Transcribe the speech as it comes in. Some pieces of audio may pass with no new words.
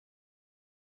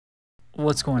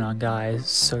What's going on, guys?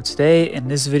 So today in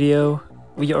this video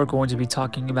we are going to be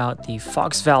talking about the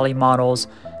Fox Valley models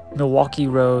Milwaukee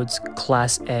Roads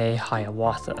Class A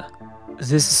Hiawatha.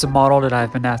 This is a model that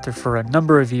I've been after for a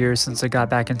number of years since I got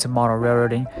back into model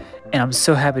railroading, and I'm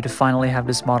so happy to finally have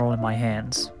this model in my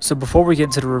hands. So before we get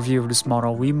into the review of this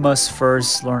model, we must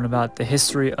first learn about the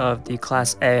history of the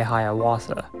Class A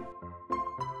Hiawatha.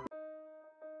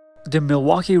 The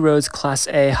Milwaukee Roads Class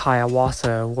A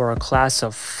Hiawatha were a class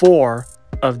of 4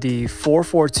 of the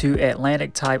 442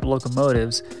 Atlantic type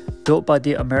locomotives built by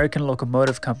the American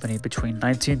Locomotive Company between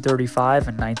 1935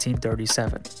 and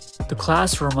 1937. The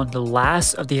class were among the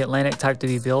last of the Atlantic type to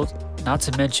be built, not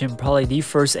to mention probably the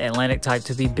first Atlantic type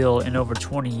to be built in over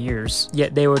 20 years,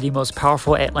 yet they were the most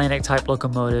powerful Atlantic type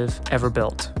locomotive ever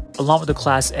built. Along with the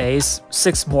Class A's,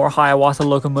 6 more Hiawatha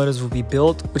locomotives will be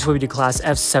built, which will be the Class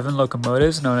F7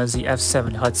 locomotives known as the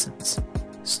F7 Hudsons.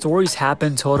 Stories have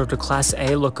been told of the Class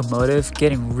A locomotive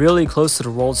getting really close to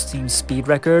the world steam speed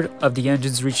record of the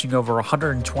engines reaching over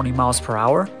 120 miles per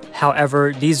hour.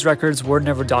 However, these records were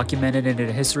never documented in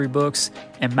the history books,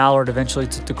 and Mallard eventually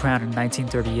took the crown in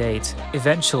 1938.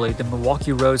 Eventually, the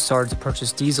Milwaukee Roads started to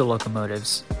purchase diesel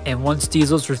locomotives, and once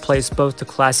diesels replaced both the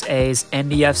Class A's and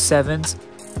the F7s,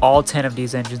 all 10 of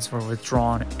these engines were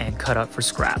withdrawn and cut up for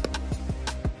scrap.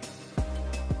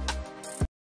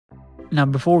 Now,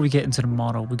 before we get into the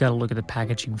model, we gotta look at the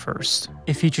packaging first.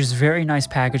 It features very nice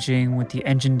packaging with the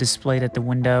engine displayed at the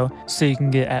window, so you can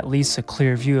get at least a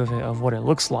clear view of it, of what it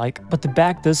looks like. But the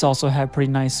back does also have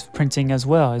pretty nice printing as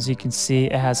well. As you can see,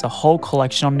 it has a whole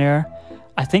collection on there.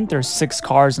 I think there's 6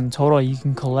 cars in total you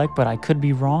can collect, but I could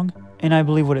be wrong. And I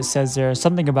believe what it says there is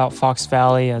something about Fox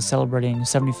Valley celebrating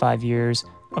 75 years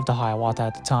of the Hiawatha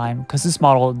at the time, because this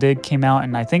model came out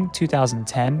in I think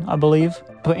 2010, I believe.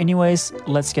 But anyways,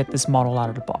 let's get this model out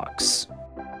of the box.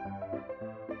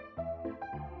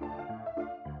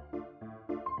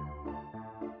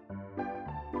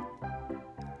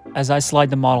 As I slide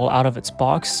the model out of its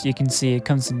box, you can see it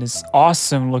comes in this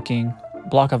awesome looking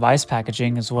block of ice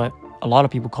packaging, is what a lot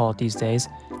of people call it these days,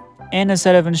 and a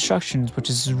set of instructions, which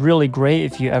is really great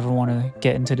if you ever want to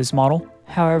get into this model.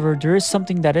 However, there is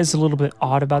something that is a little bit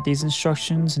odd about these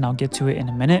instructions, and I'll get to it in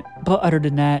a minute, but other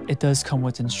than that, it does come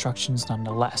with instructions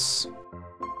nonetheless.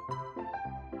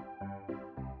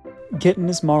 Getting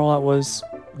this model out was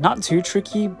not too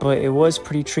tricky, but it was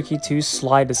pretty tricky to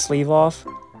slide the sleeve off,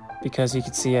 because you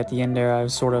can see at the end there I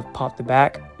sort of popped the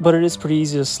back, but it is pretty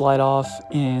easy to slide off,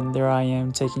 and there I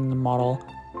am taking the model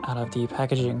out of the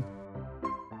packaging.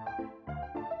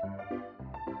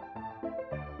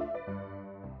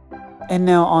 And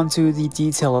now onto the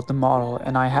detail of the model,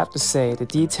 and I have to say the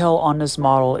detail on this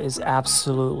model is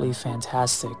absolutely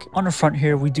fantastic. On the front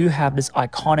here, we do have this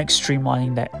iconic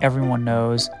streamlining that everyone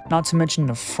knows, not to mention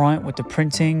the front with the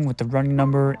printing, with the running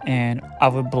number, and I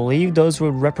would believe those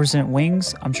would represent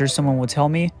wings. I'm sure someone will tell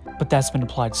me, but that's been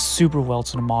applied super well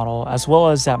to the model, as well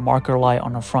as that marker light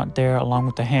on the front there along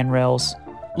with the handrails.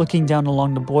 Looking down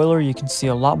along the boiler, you can see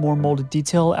a lot more molded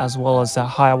detail, as well as that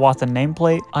Hiawatha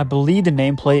nameplate. I believe the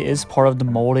nameplate is part of the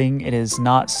molding. It is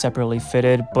not separately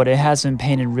fitted, but it has been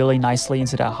painted really nicely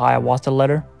into that Hiawatha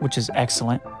letter, which is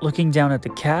excellent. Looking down at the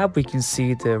cab, we can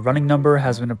see the running number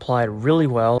has been applied really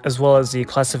well, as well as the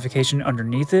classification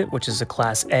underneath it, which is a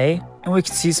Class A. And we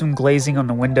can see some glazing on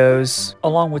the windows,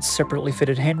 along with separately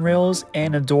fitted handrails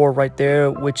and a door right there,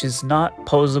 which is not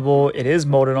posable. It is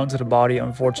molded onto the body,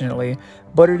 unfortunately,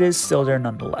 but it is still there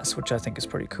nonetheless, which I think is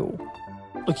pretty cool.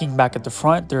 Looking back at the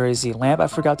front, there is the lamp I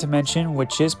forgot to mention,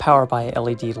 which is powered by a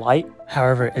LED light.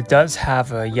 However, it does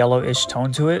have a yellowish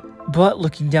tone to it. But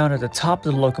looking down at the top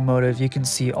of the locomotive, you can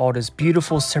see all this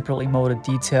beautiful separately molded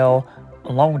detail,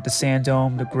 along with the sand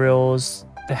dome, the grills,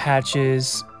 the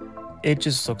hatches. It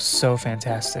just looks so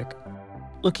fantastic.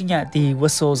 Looking at the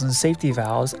whistles and safety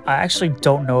valves, I actually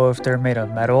don't know if they're made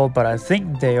of metal, but I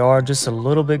think they are just a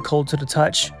little bit cold to the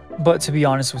touch. But to be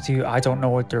honest with you, I don't know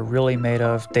what they're really made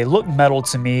of. They look metal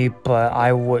to me, but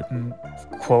I wouldn't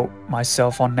quote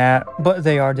myself on that. But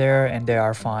they are there and they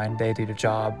are fine. They do the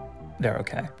job. They're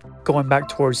okay. Going back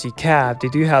towards the cab, they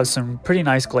do have some pretty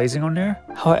nice glazing on there.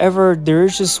 However, there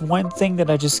is just one thing that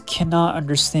I just cannot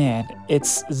understand.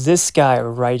 It's this guy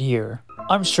right here.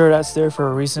 I'm sure that's there for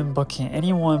a reason, but can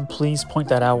anyone please point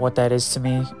that out what that is to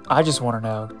me? I just want to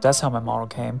know. That's how my model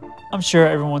came. I'm sure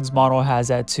everyone's model has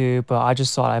that too, but I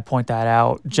just thought I'd point that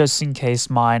out just in case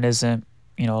mine isn't,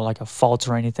 like a fault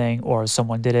or anything, or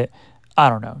someone did it. I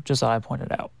don't know. Just thought I'd point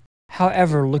it out.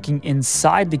 However, looking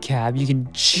inside the cab, you can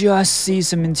just see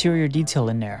some interior detail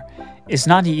in there. It's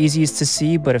not the easiest to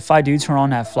see, but if I do turn on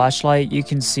that flashlight, you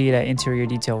can see that interior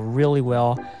detail really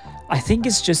well. I think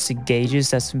it's just the gauges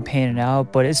that's been painted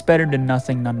out, but it's better than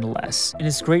nothing nonetheless. And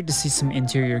it's great to see some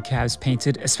interior cabs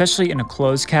painted, especially in a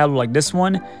closed cab like this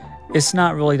one. It's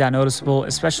not really that noticeable,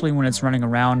 especially when it's running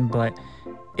around, but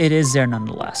it is there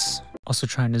nonetheless. Also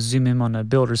trying to zoom in on the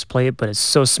builder's plate, but it's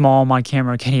so small my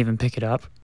camera can't even pick it up.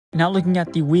 Now looking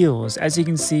at the wheels, as you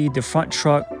can see, the front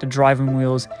truck, the driving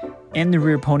wheels, and the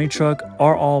rear pony truck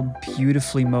are all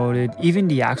beautifully molded. Even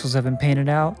the axles have been painted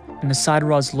out, and the side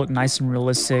rods look nice and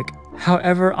realistic.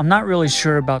 However, I'm not really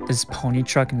sure about this pony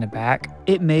truck in the back.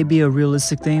 It may be a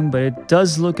realistic thing, but it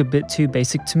does look a bit too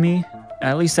basic to me.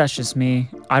 At least that's just me.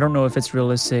 I don't know if it's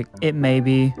realistic. It may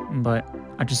be, but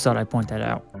I just thought I'd point that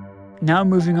out. Now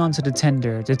moving on to the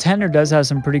tender. The tender does have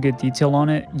some pretty good detail on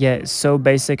it, yet it's so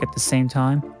basic at the same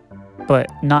time, but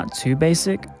not too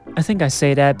basic. I think I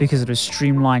say that because of the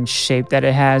streamlined shape that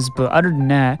it has, but other than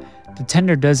that, the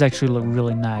tender does actually look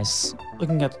really nice.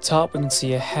 Looking at the top, we can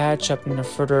see a hatch up in the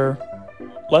further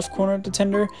left corner of the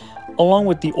tender, along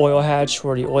with the oil hatch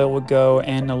where the oil would go,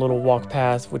 and a little walk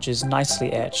path which is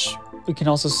nicely etched. We can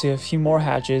also see a few more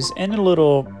hatches and a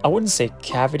little, I wouldn't say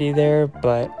cavity there,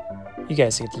 but you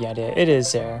guys get the idea. It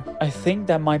is there. I think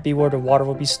that might be where the water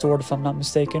will be stored if I'm not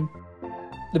mistaken.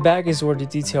 The back is where the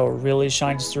detail really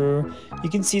shines through. You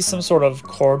can see some sort of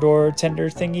corridor tender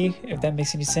thingy, if that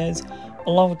makes any sense,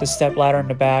 along with the step ladder in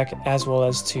the back, as well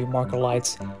as 2 marker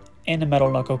lights and a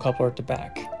metal knuckle coupler at the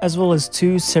back, as well as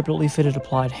 2 separately fitted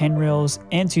applied handrails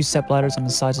and 2 step ladders on the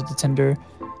sides of the tender.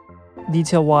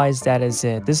 Detail wise, that is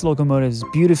it. This locomotive is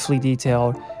beautifully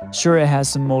detailed. Sure, it has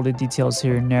some molded details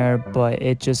here and there, but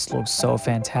it just looks so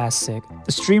fantastic.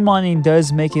 The streamlining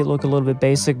does make it look a little bit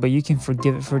basic, but you can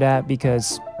forgive it for that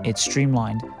because it's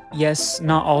streamlined. Yes,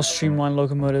 not all streamlined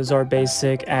locomotives are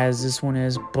basic as this one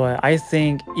is, but I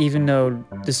think even though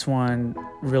this one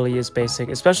really is basic,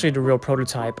 especially the real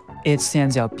prototype, it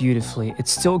stands out beautifully. It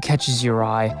still catches your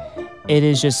eye. It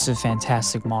is just a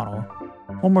fantastic model.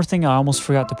 One more thing I almost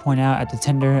forgot to point out at the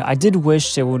tender, I did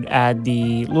wish they would add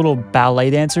the little ballet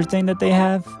dancer thing that they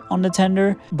have on the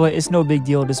tender, but it's no big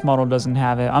deal, this model doesn't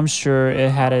have it. I'm sure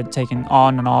it had it taken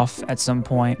on and off at some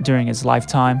point during its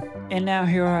lifetime. And now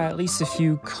here are at least a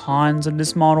few cons of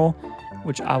this model,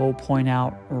 which I will point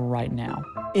out right now.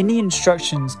 In the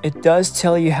instructions, it does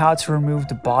tell you how to remove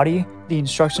the body. The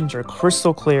instructions are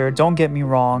crystal clear, don't get me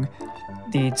wrong.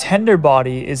 The tender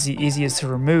body is the easiest to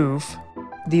remove.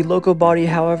 The loco body,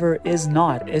 however, is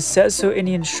not. It says so in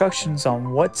the instructions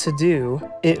on what to do.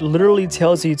 It literally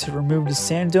tells you to remove the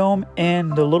sand dome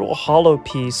and the little hollow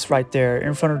piece right there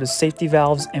in front of the safety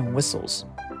valves and whistles.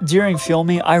 During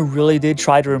filming, I really did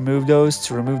try to remove those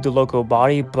to remove the loco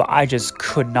body, but I just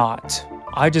could not.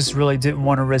 I just really didn't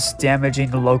want to risk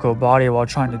damaging the loco body while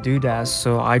trying to do that,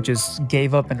 so I just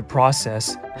gave up in the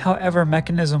process. However,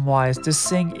 mechanism wise, this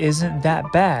thing isn't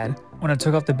that bad. When I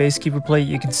took off the base keeper plate,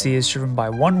 you can see it's driven by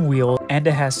 1 wheel and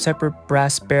it has separate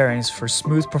brass bearings for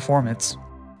smooth performance.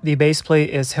 The base plate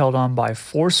is held on by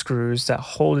 4 screws that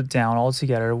hold it down all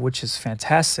together, which is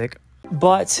fantastic.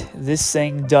 But this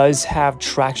thing does have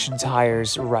traction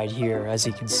tires right here, as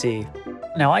you can see.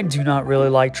 Now, I do not really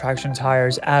like traction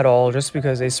tires at all just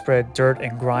because they spread dirt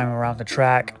and grime around the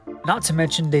track. Not to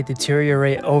mention they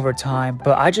deteriorate over time,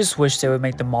 but I just wish they would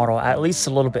make the model at least a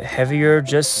little bit heavier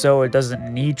just so it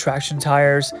doesn't need traction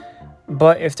tires.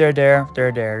 But if they're there,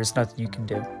 they're there. There's nothing you can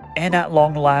do. And at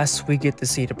long last, we get to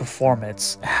see the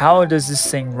performance. How does this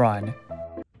thing run?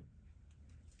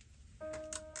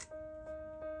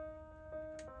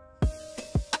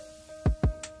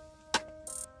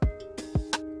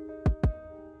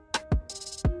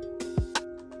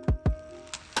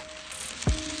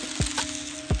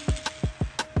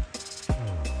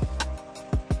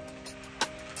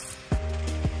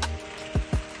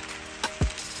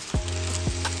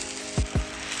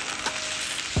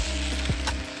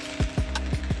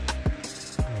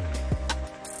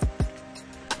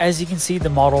 As you can see, the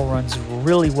model runs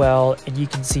really well, and you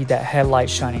can see that headlight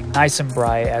shining nice and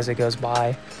bright as it goes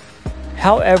by.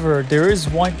 However, there is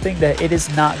one thing that it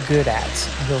is not good at,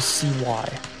 and you'll see why.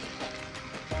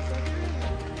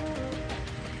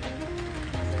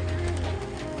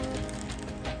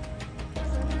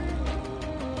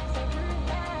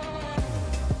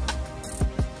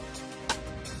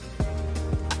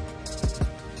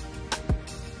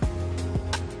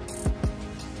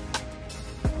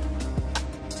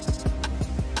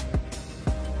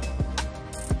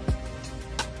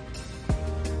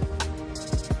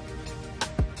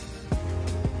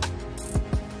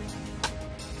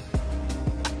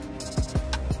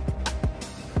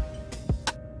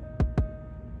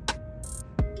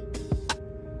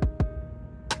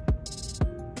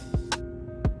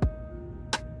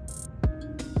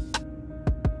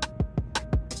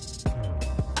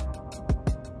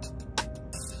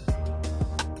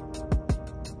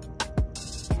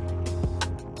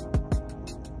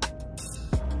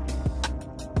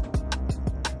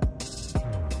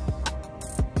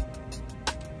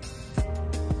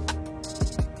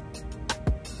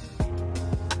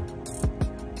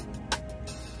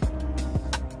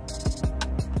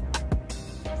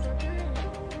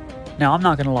 Now I'm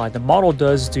not gonna lie, the model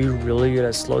does do really good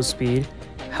at slow speed.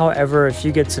 However, if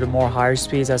you get to the more higher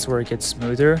speeds, that's where it gets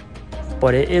smoother,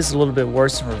 but it is a little bit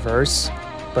worse in reverse.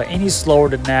 But any slower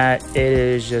than that, it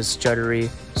is just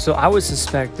juddery. So I would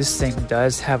suspect this thing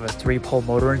does have a 3-pole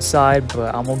motor inside,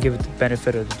 but I'm gonna give it the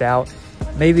benefit of the doubt.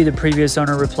 Maybe the previous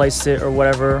owner replaced it or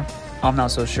whatever, I'm not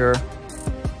so sure.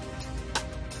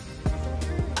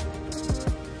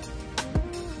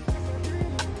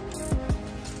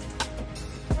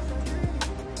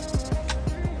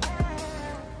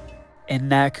 And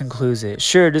that concludes it.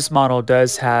 Sure, this model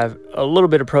does have a little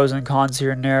bit of pros and cons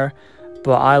here and there,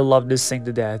 but I love this thing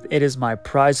to death. It is my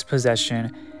prized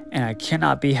possession, and I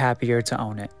cannot be happier to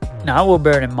own it. Now, I will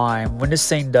bear it in mind, when this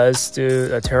thing does do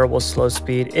a terrible slow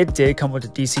speed, it did come with the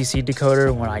DCC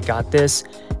decoder when I got this.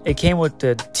 It came with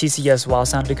the TCS Wow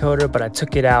Sound decoder, but I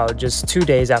took it out just 2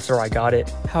 days after I got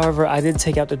it. However, I did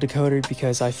take out the decoder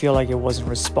because I feel like it wasn't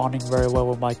responding very well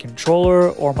with my controller,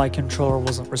 or my controller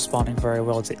wasn't responding very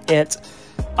well to it.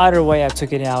 Either way, I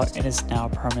took it out and it's now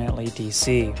permanently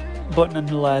DC. But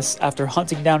nonetheless, after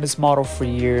hunting down this model for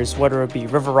years, whether it be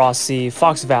River Rossi,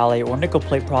 Fox Valley, or Nickel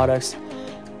Plate products,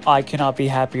 I cannot be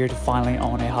happier to finally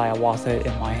own a Hiawatha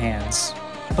in my hands.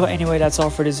 But anyway, that's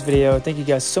all for this video. Thank you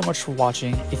guys so much for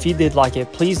watching. If you did like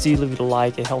it, please do leave it a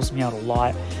like. It helps me out a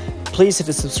lot. Please hit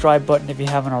the subscribe button if you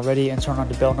haven't already, and turn on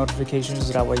the bell notifications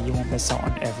so that way you won't miss out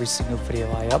on every single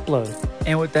video I upload.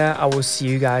 And with that, I will see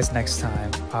you guys next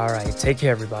time. Alright, take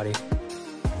care everybody.